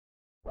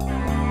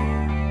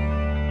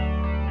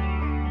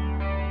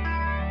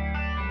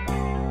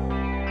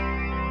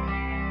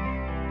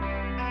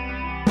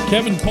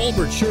Kevin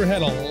Colbert sure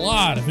had a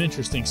lot of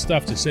interesting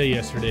stuff to say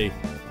yesterday,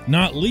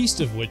 not least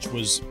of which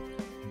was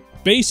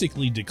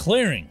basically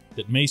declaring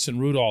that Mason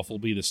Rudolph will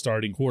be the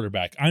starting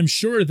quarterback. I'm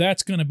sure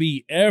that's going to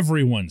be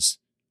everyone's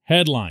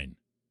headline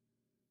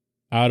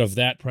out of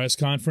that press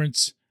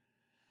conference.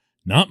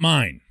 Not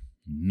mine.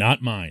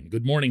 Not mine.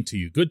 Good morning to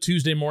you. Good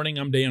Tuesday morning.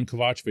 I'm Dejan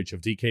Kovacevic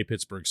of DK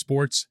Pittsburgh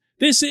Sports.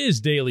 This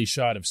is Daily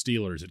Shot of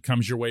Steelers. It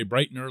comes your way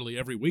bright and early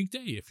every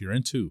weekday if you're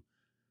into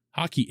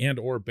hockey and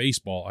or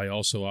baseball. I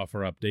also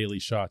offer up daily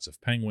shots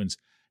of Penguins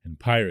and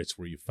Pirates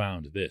where you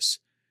found this.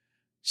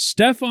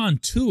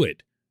 Stephon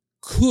Tuitt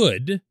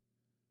could,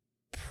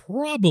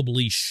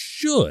 probably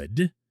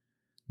should,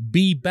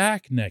 be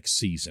back next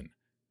season.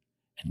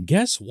 And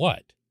guess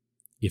what?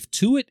 If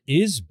Tuitt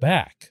is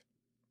back,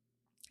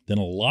 then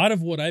a lot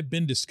of what I've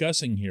been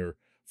discussing here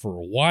for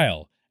a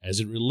while as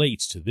it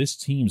relates to this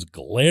team's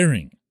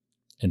glaring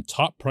and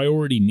top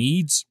priority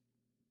needs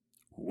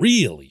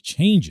really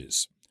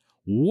changes.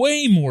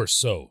 Way more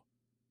so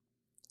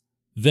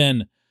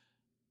than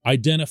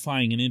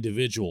identifying an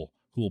individual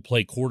who will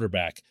play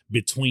quarterback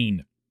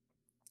between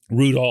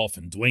Rudolph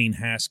and Dwayne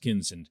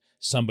Haskins and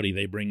somebody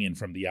they bring in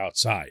from the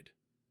outside.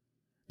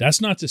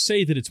 That's not to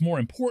say that it's more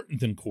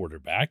important than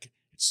quarterback.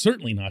 It's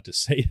certainly not to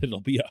say that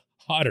it'll be a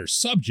hotter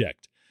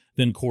subject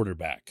than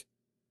quarterback.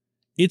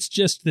 It's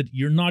just that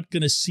you're not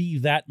going to see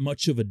that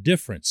much of a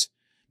difference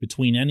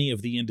between any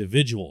of the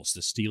individuals the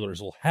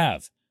Steelers will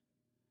have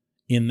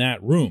in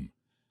that room.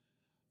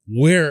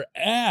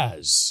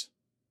 Whereas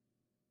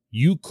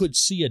you could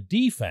see a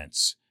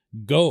defense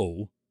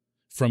go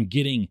from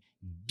getting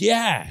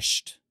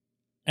gashed,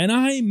 and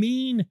I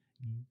mean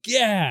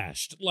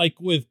gashed,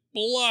 like with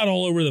blood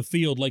all over the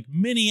field, like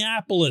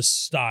Minneapolis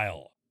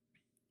style,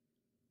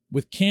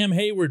 with Cam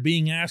Hayward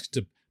being asked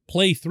to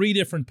play 3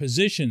 different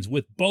positions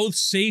with both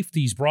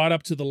safeties brought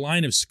up to the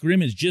line of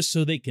scrimmage just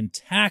so they can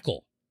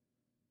tackle.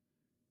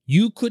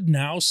 You could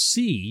now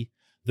see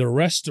the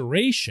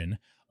restoration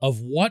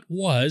of what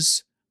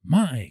was,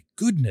 my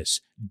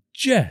goodness,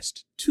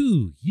 just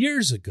 2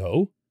 years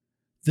ago,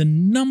 the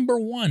number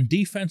 1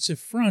 defensive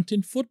front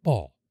in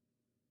football.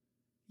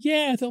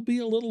 Yeah, they'll be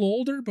a little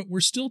older, but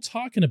we're still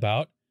talking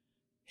about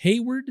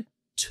Hayward,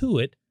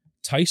 Tuitt,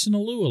 Tyson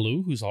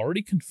Alualu, who's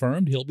already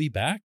confirmed he'll be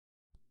back.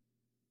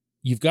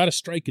 You've got to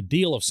strike a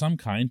deal of some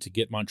kind to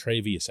get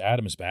Montravius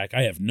Adams back.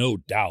 I have no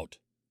doubt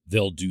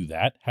they'll do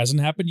that. Hasn't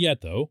happened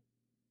yet, though.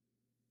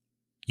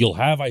 You'll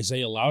have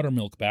Isaiah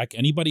Loudermilk back.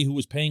 Anybody who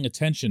was paying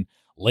attention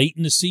late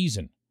in the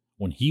season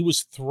when he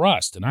was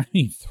thrust, and I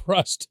mean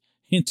thrust,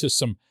 into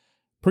some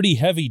pretty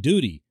heavy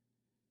duty,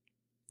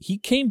 he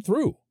came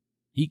through.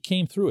 He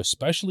came through,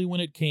 especially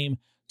when it came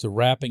to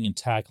wrapping and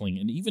tackling,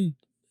 and even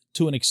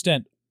to an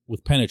extent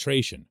with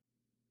penetration.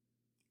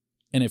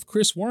 And if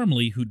Chris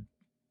Wormley, who'd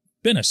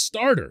been a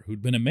starter,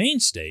 who'd been a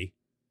mainstay,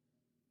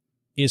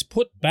 is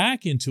put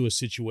back into a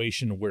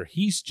situation where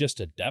he's just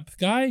a depth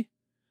guy,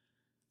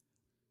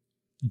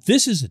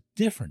 this is a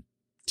different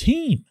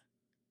team.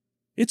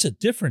 It's a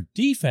different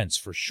defense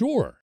for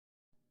sure,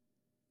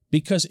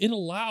 because it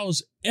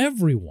allows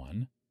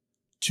everyone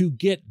to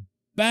get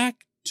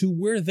back to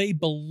where they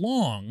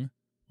belong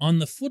on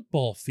the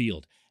football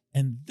field.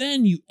 And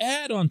then you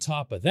add on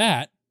top of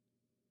that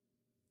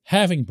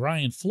having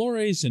Brian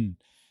Flores, and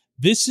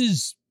this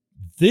is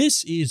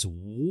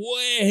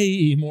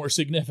way more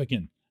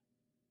significant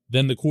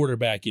than the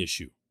quarterback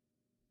issue.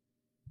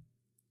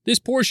 This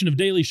portion of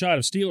Daily Shot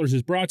of Steelers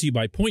is brought to you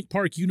by Point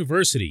Park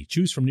University.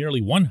 Choose from nearly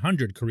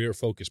 100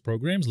 career-focused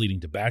programs leading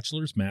to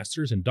bachelor's,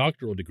 master's, and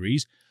doctoral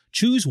degrees.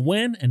 Choose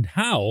when and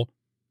how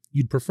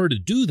you'd prefer to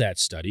do that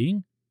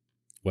studying,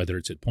 whether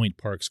it's at Point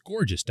Park's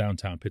gorgeous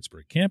downtown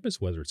Pittsburgh campus,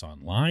 whether it's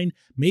online,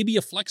 maybe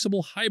a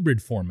flexible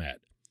hybrid format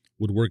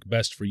would work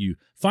best for you.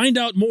 Find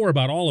out more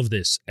about all of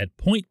this at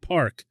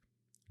pointpark.edu.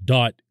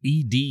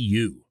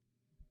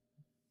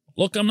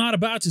 Look, I'm not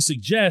about to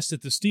suggest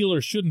that the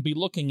Steelers shouldn't be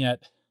looking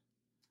at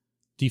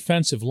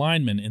defensive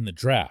linemen in the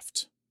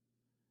draft.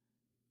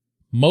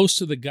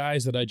 Most of the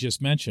guys that I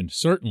just mentioned,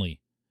 certainly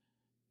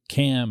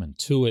Cam and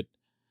Tuitt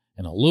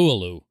and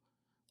Alualu,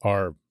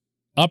 are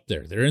up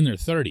there. They're in their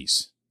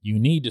 30s. You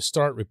need to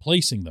start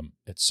replacing them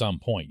at some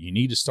point. You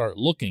need to start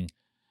looking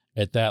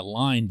at that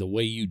line the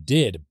way you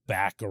did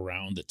back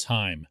around the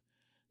time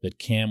that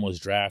Cam was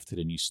drafted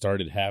and you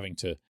started having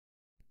to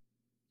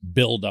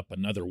build up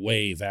another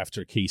wave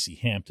after Casey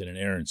Hampton and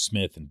Aaron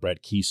Smith and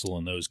Brett Kiesel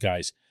and those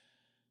guys.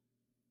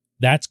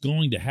 That's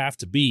going to have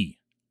to be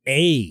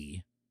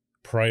a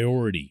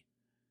priority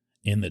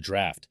in the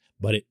draft,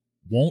 but it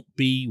won't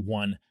be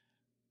one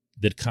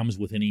that comes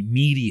with an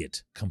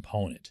immediate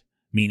component,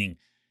 meaning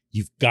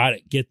you've got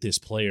to get this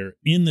player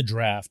in the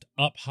draft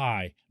up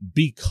high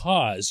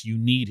because you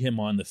need him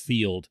on the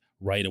field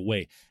right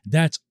away.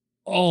 That's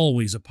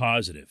always a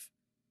positive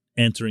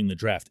entering the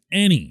draft.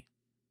 Any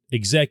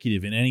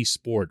executive in any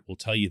sport will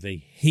tell you they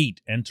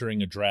hate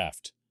entering a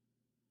draft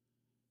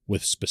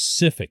with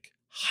specific,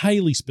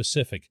 highly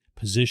specific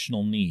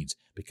positional needs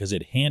because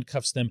it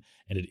handcuffs them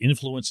and it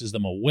influences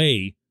them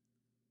away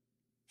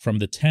from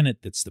the tenet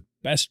that's the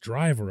best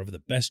driver of the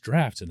best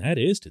drafts, and that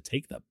is to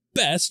take the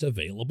best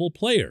available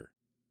player.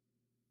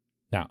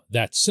 Now,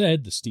 that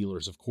said, the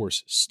Steelers, of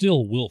course,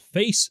 still will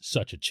face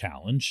such a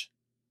challenge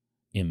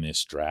in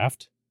this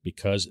draft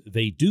because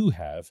they do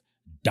have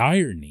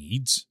dire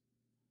needs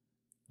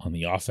on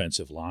the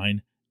offensive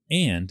line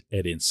and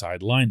at inside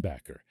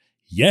linebacker.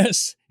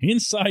 Yes,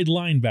 inside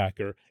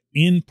linebacker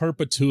in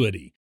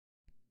perpetuity.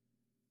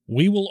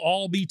 We will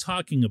all be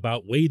talking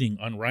about waiting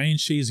on Ryan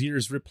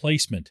Shazier's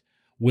replacement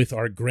with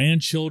our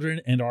grandchildren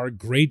and our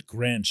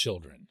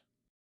great-grandchildren.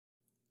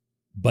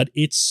 But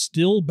it's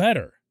still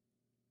better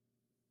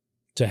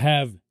to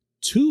have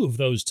 2 of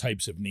those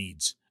types of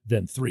needs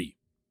than 3.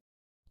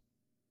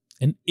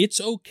 And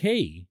it's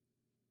okay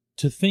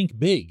to think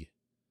big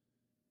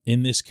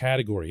in this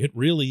category. It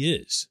really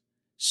is.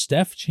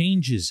 Steph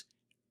changes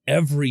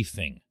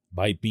everything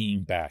by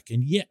being back.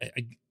 And yeah,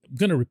 I'm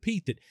going to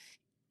repeat that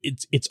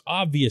it's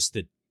obvious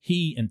that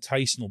he and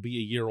Tyson will be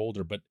a year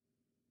older, but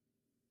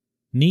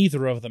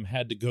neither of them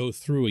had to go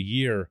through a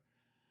year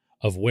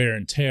of wear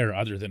and tear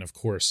other than, of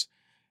course,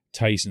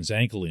 Tyson's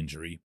ankle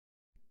injury.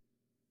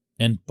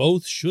 And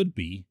both should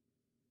be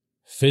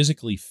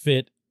physically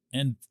fit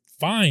and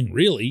fine,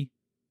 really,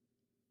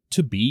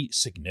 to be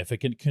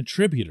significant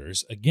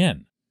contributors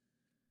again.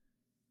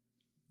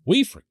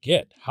 We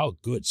forget how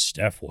good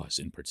Steph was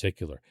in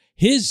particular.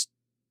 His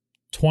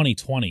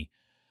 2020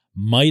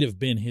 might have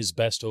been his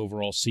best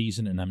overall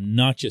season, and I'm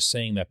not just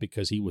saying that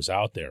because he was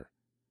out there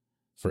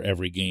for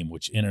every game,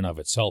 which in and of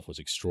itself was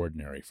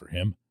extraordinary for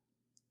him.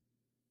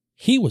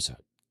 He was a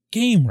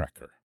game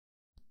wrecker.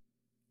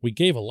 We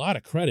gave a lot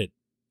of credit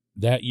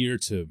that year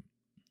to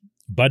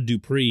Bud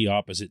Dupree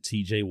opposite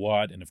T.J.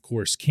 Watt, and of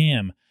course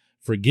Cam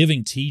for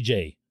giving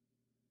T.J.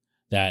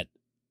 that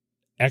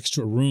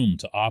extra room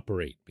to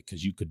operate,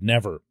 because you could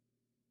never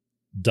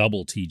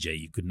double TJ.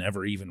 You could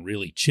never even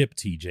really chip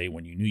TJ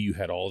when you knew you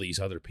had all these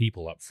other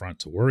people up front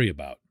to worry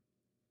about.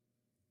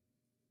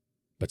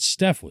 But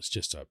Steph was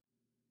just a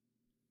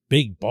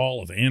big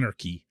ball of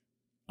anarchy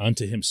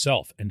unto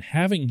himself, and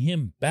having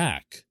him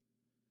back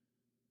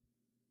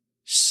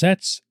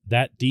sets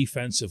that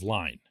defensive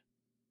line.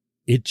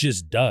 It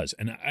just does.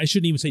 And I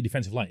shouldn't even say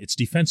defensive line. It's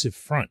defensive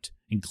front,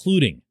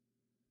 including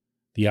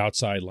the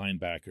outside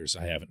linebackers.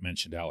 I haven't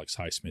mentioned Alex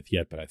Highsmith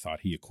yet, but I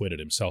thought he acquitted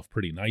himself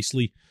pretty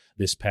nicely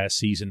this past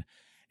season.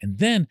 And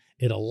then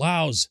it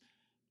allows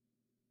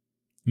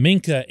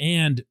Minkah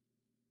and,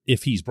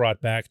 if he's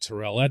brought back,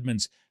 Terrell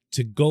Edmunds,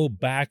 to go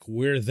back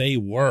where they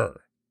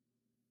were,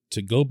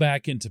 to go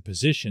back into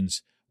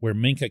positions where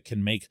Minkah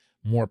can make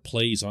more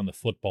plays on the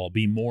football,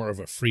 be more of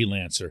a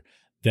freelancer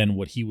than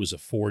what he was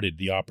afforded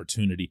the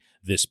opportunity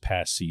this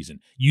past season.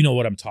 You know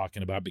what I'm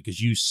talking about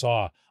because you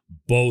saw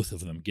both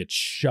of them get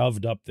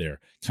shoved up there,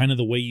 kind of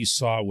the way you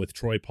saw with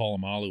Troy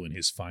Polamalu in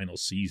his final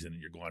season.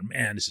 And you're going,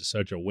 man, this is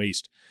such a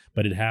waste.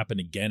 But it happened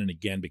again and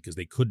again because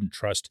they couldn't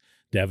trust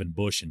Devin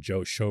Bush and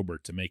Joe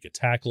Schobert to make a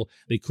tackle.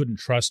 They couldn't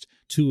trust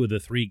 2 of the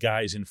 3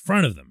 guys in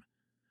front of them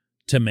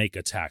to make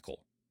a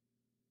tackle.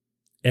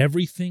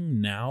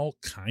 Everything now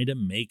kind of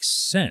makes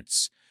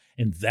sense.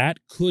 And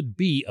that could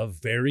be a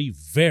very,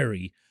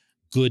 very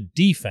good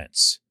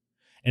defense.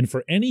 And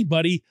for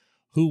anybody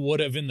who would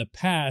have in the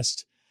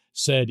past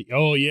said,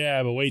 oh,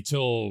 yeah, but wait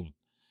till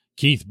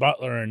Keith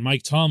Butler and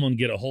Mike Tomlin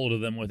get a hold of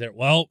them with it.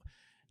 Well,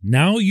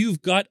 now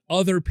you've got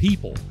other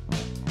people.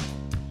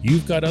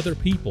 You've got other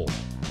people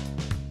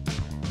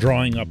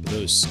drawing up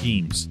those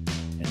schemes,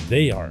 and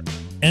they are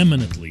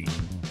eminently,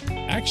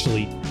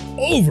 actually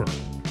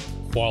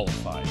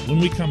overqualified. When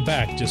we come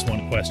back, just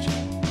one question.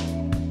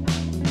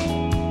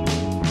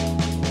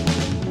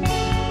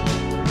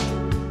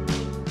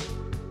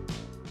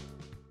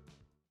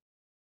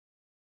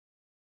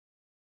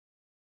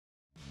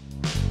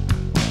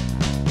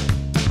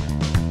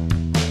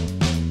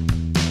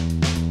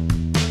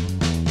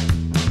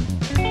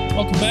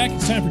 Welcome back.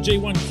 It's time for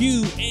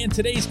J1Q, and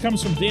today's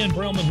comes from Dan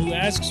Brelman, who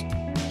asks,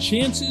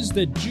 chances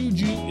that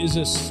Juju is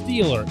a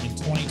Steeler in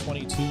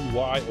 2022,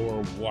 why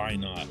or why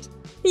not?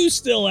 Who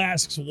still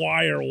asks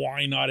why or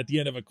why not at the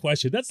end of a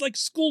question? That's like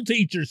school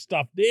teacher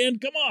stuff, Dan.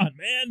 Come on,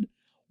 man.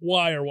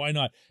 Why or why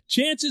not?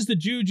 Chances that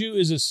Juju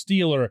is a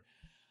Steeler,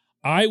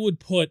 I would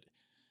put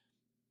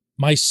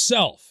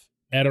myself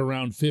at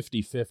around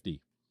 50-50.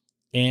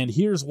 And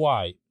here's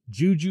why.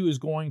 Juju is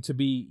going to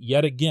be,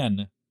 yet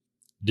again,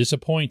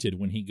 disappointed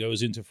when he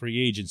goes into free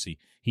agency.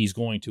 He's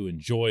going to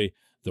enjoy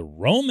the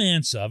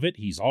romance of it.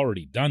 He's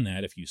already done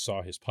that. If you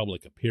saw his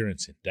public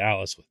appearance in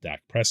Dallas with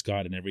Dak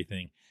Prescott and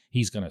everything,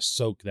 he's going to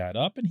soak that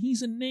up, and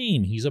he's a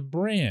name. He's a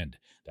brand.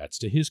 That's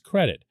to his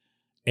credit.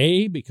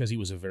 A, because he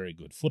was a very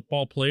good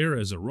football player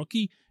as a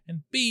rookie,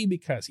 and B,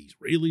 because he's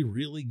really,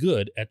 really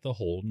good at the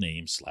whole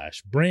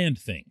name/brand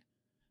thing.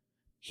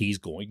 He's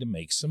going to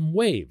make some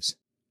waves.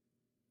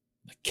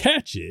 The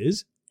catch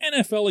is,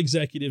 NFL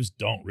executives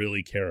don't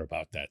really care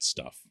about that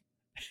stuff,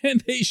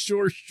 and they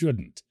sure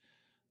shouldn't.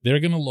 They're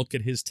going to look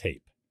at his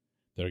tape.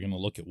 They're going to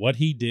look at what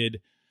he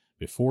did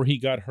before he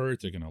got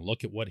hurt. They're going to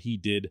look at what he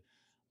did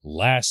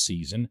last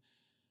season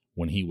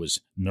when he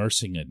was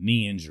nursing a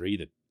knee injury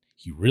that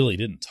he really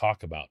didn't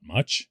talk about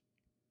much.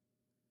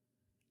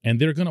 And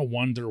they're going to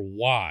wonder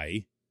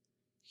why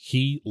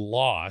he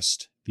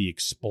lost the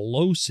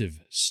explosive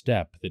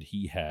step that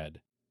he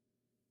had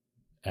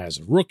as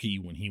a rookie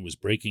when he was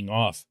breaking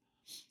off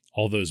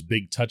all those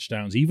big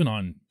touchdowns, even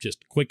on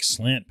just quick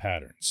slant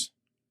patterns.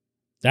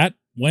 That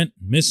went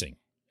missing.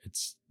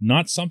 It's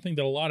not something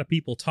that a lot of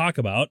people talk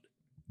about,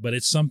 but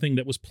it's something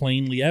that was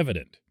plainly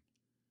evident.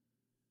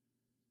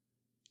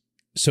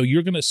 So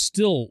you're going to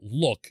still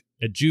look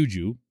at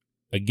Juju,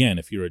 again,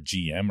 if you're a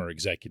GM or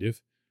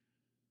executive,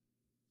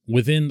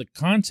 within the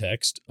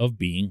context of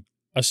being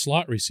a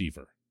slot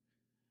receiver.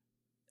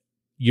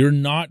 You're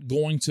not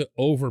going to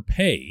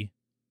overpay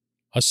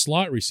a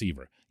slot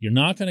receiver. You're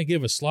not going to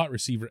give a slot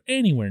receiver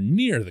anywhere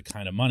near the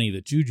kind of money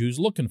that Juju's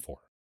looking for,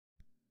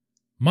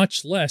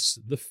 much less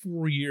the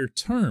 4-year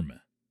term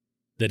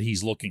that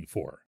he's looking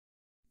for.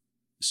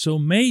 So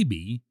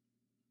maybe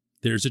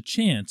there's a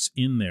chance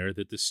in there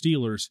that the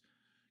Steelers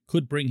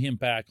could bring him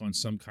back on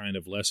some kind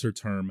of lesser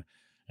term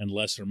and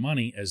lesser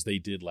money as they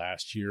did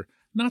last year.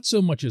 Not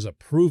so much as a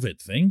prove it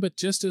thing, but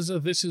just as a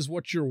this is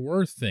what you're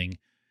worth thing.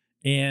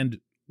 And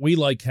we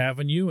like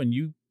having you, and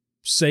you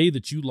say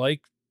that you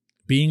like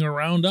being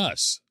around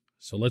us.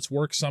 So let's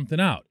work something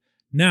out.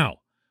 Now,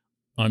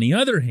 on the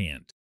other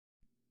hand,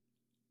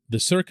 the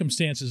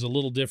circumstance is a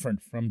little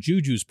different from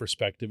Juju's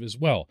perspective as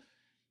well.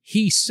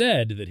 He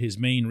said that his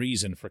main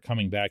reason for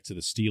coming back to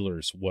the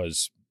Steelers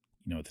was,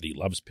 that he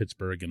loves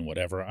Pittsburgh and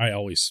whatever.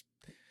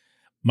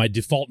 My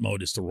default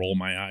mode is to roll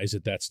my eyes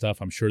at that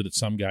stuff. I'm sure that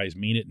some guys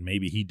mean it, and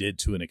maybe he did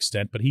to an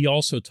extent, but he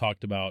also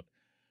talked about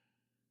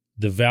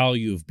the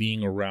value of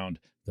being around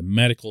the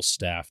medical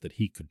staff that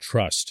he could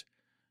trust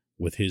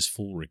with his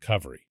full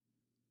recovery.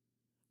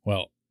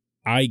 Well,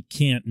 I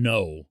can't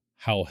know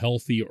how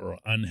healthy or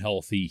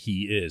unhealthy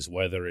he is,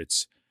 whether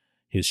it's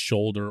his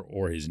shoulder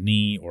or his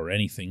knee or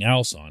anything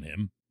else on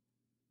him.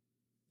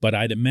 But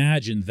I'd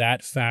imagine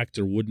that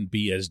factor wouldn't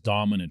be as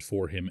dominant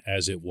for him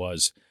as it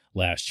was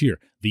last year.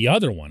 The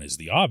other one is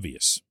the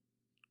obvious,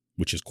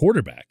 which is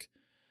quarterback.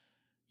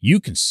 You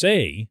can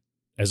say,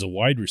 as a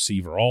wide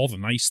receiver, all the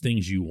nice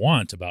things you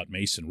want about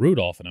Mason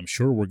Rudolph, and I'm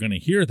sure we're going to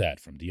hear that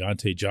from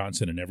Deontay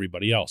Johnson and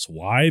everybody else.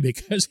 Why?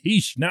 Because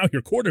he's now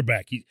your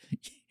quarterback.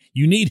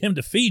 You need him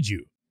to feed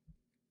you.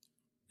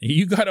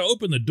 You got to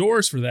open the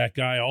doors for that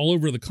guy all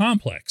over the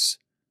complex.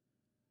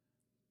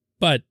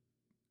 But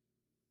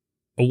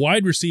a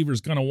wide receiver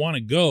is going to want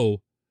to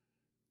go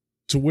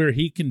to where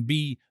he can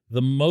be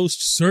the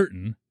most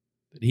certain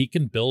that he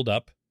can build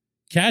up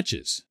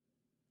catches.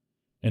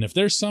 And if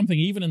there's something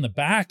even in the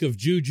back of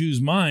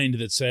Juju's mind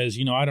that says,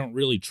 I don't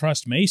really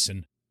trust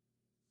Mason,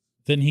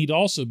 then he'd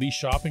also be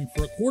shopping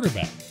for a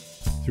quarterback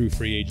through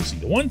free agency.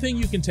 The one thing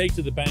you can take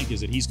to the bank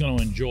is that he's going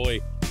to enjoy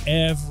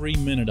every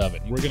minute of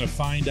it. We're going to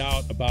find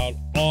out about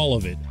all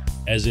of it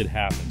as it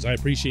happens. I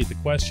appreciate the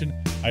question.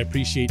 I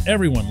appreciate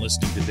everyone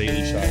listening to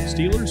Daily Shot of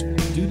Steelers.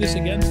 We'll do this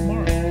again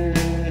tomorrow.